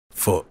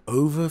For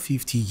over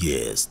 50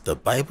 years, the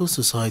Bible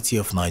Society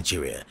of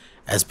Nigeria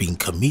has been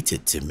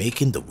committed to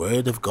making the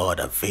Word of God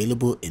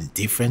available in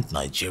different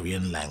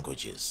Nigerian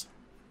languages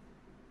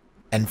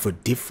and for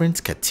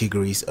different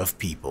categories of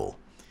people,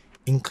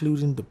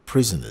 including the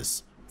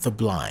prisoners, the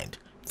blind,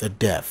 the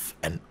deaf,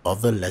 and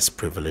other less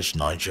privileged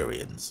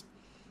Nigerians.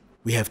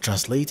 We have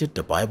translated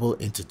the Bible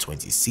into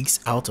 26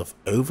 out of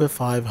over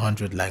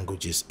 500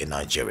 languages in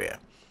Nigeria,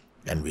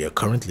 and we are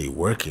currently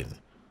working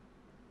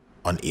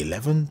on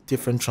 11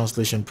 different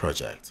translation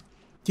projects.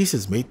 This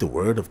has made the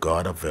Word of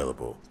God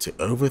available to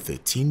over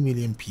 13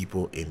 million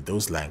people in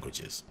those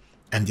languages,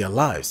 and their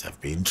lives have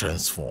been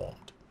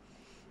transformed.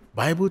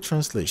 Bible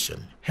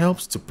translation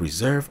helps to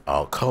preserve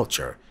our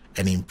culture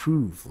and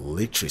improve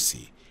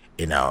literacy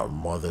in our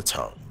mother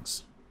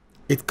tongues.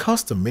 It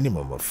costs a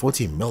minimum of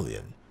 40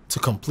 million to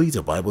complete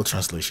a Bible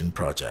translation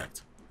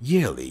project.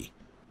 Yearly,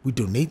 we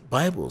donate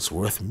Bibles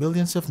worth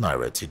millions of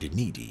naira to the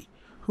needy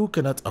who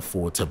cannot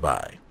afford to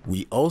buy.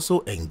 We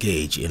also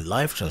engage in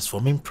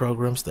life-transforming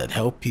programs that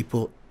help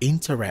people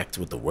interact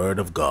with the Word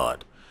of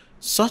God.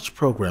 Such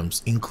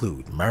programs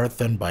include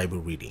Marathon Bible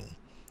Reading,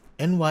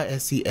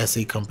 NYSC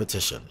Essay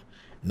Competition,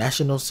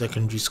 National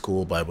Secondary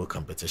School Bible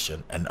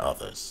Competition, and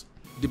others.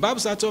 The Bible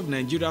Society of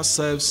Nigeria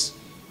serves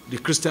the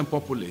Christian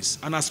populace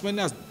and as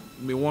many as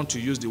may want to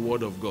use the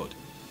Word of God.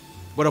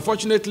 But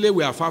unfortunately,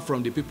 we are far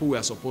from the people we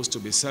are supposed to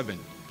be serving.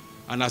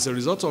 And as a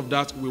result of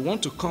that, we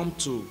want to come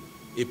to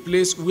a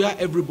place where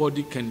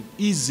everybody can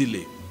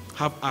easily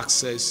have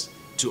access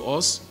to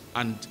us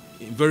and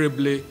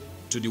invariably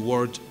to the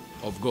Word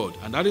of God.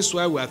 And that is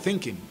why we are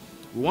thinking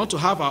we want to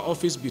have our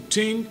office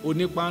between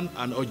Onikpan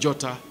and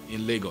Ojota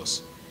in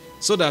Lagos,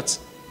 so that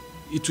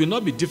it will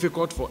not be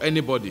difficult for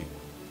anybody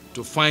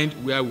to find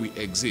where we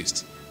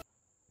exist.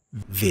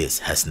 This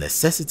has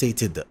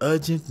necessitated the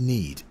urgent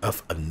need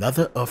of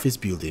another office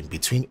building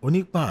between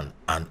Onikpan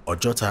and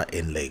Ojota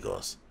in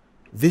Lagos.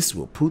 This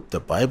will put the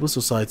Bible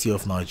Society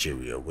of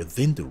Nigeria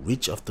within the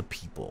reach of the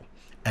people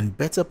and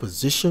better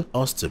position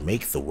us to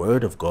make the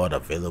Word of God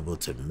available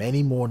to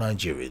many more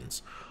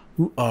Nigerians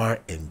who are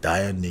in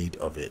dire need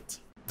of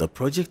it. The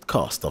project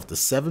cost of the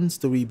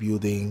 7-story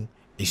building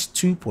is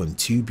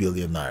 2.2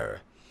 billion naira.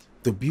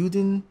 The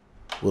building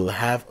will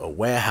have a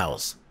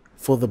warehouse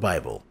for the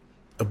Bible,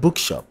 a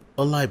bookshop,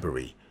 a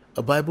library,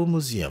 a Bible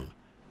museum,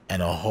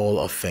 and a hall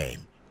of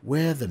fame,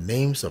 where the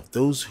names of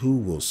those who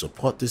will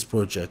support this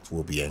project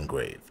will be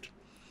engraved.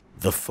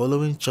 The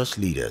following church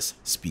leaders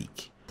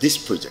speak. This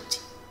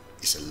project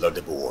is a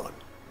laudable one,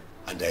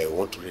 and I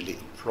want to really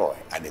employ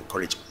and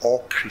encourage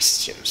all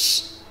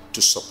Christians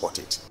to support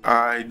it.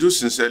 I do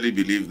sincerely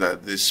believe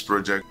that this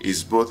project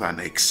is both an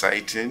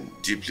exciting,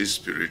 deeply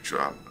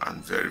spiritual,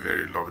 and very,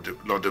 very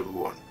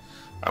laudable one.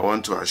 I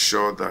want to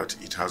assure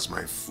that it has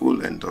my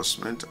full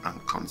endorsement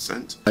and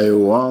consent. I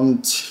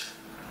want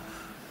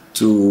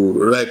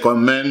to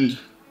recommend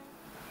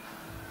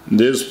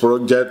this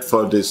project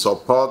for the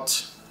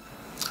support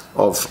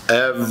of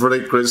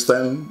every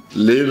Christian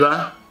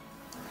leader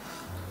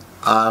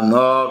and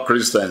all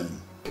Christians.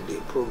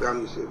 The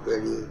program is a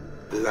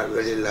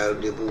very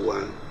laudable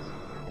one,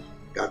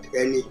 that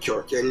any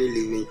church, any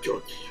living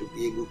church should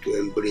be able to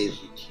embrace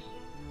it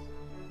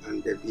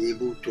and be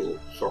able to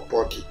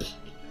support it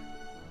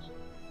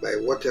by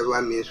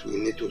whatever means we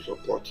need to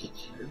support it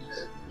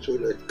so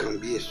that it can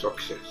be a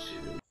success.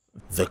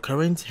 The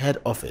current head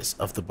office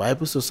of the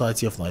Bible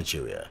Society of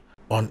Nigeria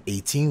on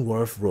 18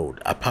 Wharf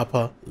Road,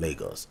 Apapa,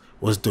 Lagos,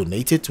 was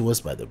donated to us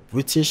by the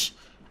British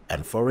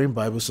and Foreign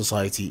Bible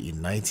Society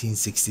in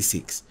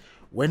 1966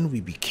 when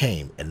we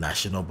became a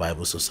National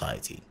Bible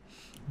Society.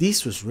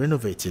 This was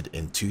renovated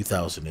in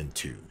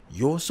 2002.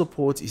 Your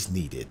support is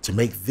needed to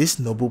make this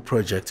noble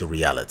project a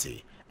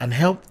reality and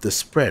help the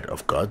spread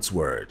of God's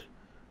Word,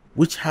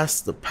 which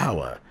has the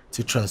power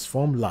to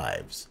transform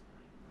lives.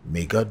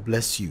 May God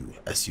bless you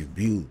as you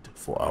build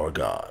for our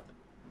God.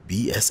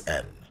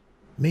 BSN,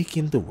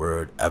 making the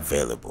Word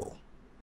available.